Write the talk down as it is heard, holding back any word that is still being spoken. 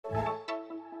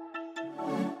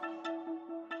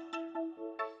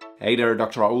Hey there,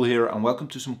 Dr. Raoul here and welcome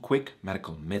to some quick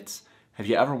medical myths. Have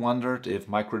you ever wondered if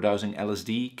microdosing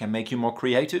LSD can make you more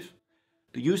creative?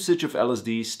 The usage of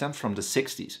LSD stems from the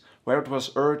 60s, where it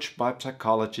was urged by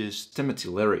psychologist Timothy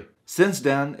Leary. Since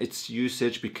then, its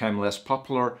usage became less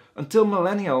popular until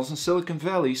millennials in Silicon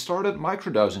Valley started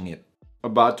microdosing it.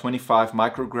 About 25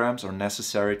 micrograms are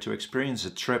necessary to experience a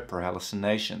trip or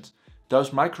hallucinations. Those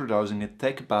microdosing it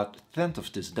take about a tenth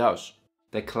of this dose.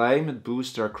 They claim it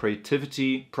boosts their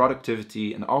creativity,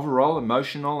 productivity and overall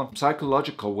emotional and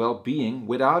psychological well-being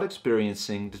without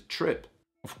experiencing the trip.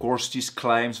 Of course, these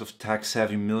claims of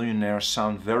tech-savvy millionaires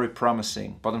sound very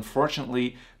promising, but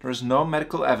unfortunately there is no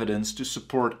medical evidence to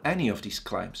support any of these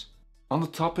claims. On the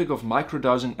topic of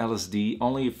microdosing LSD,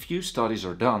 only a few studies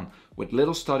are done, with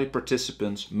little study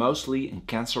participants mostly in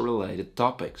cancer-related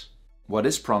topics. What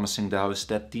is promising though is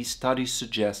that these studies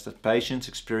suggest that patients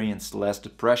experience less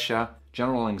depression,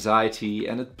 general anxiety,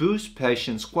 and it boosts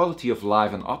patients' quality of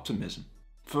life and optimism.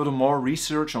 Furthermore,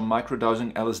 research on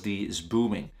microdosing LSD is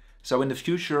booming, so in the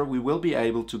future we will be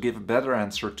able to give a better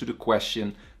answer to the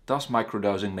question, does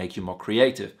microdosing make you more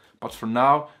creative? But for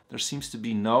now, there seems to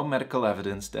be no medical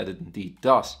evidence that it indeed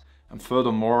does. And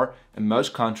furthermore, in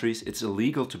most countries it's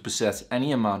illegal to possess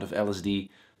any amount of LSD,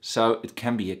 so it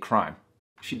can be a crime.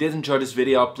 If you did enjoy this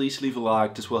video, please leave a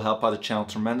like, this will help out the channel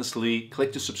tremendously.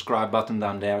 Click the subscribe button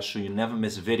down there so you never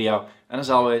miss a video. And as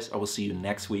always, I will see you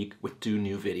next week with 2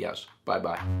 new videos. Bye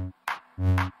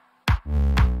bye.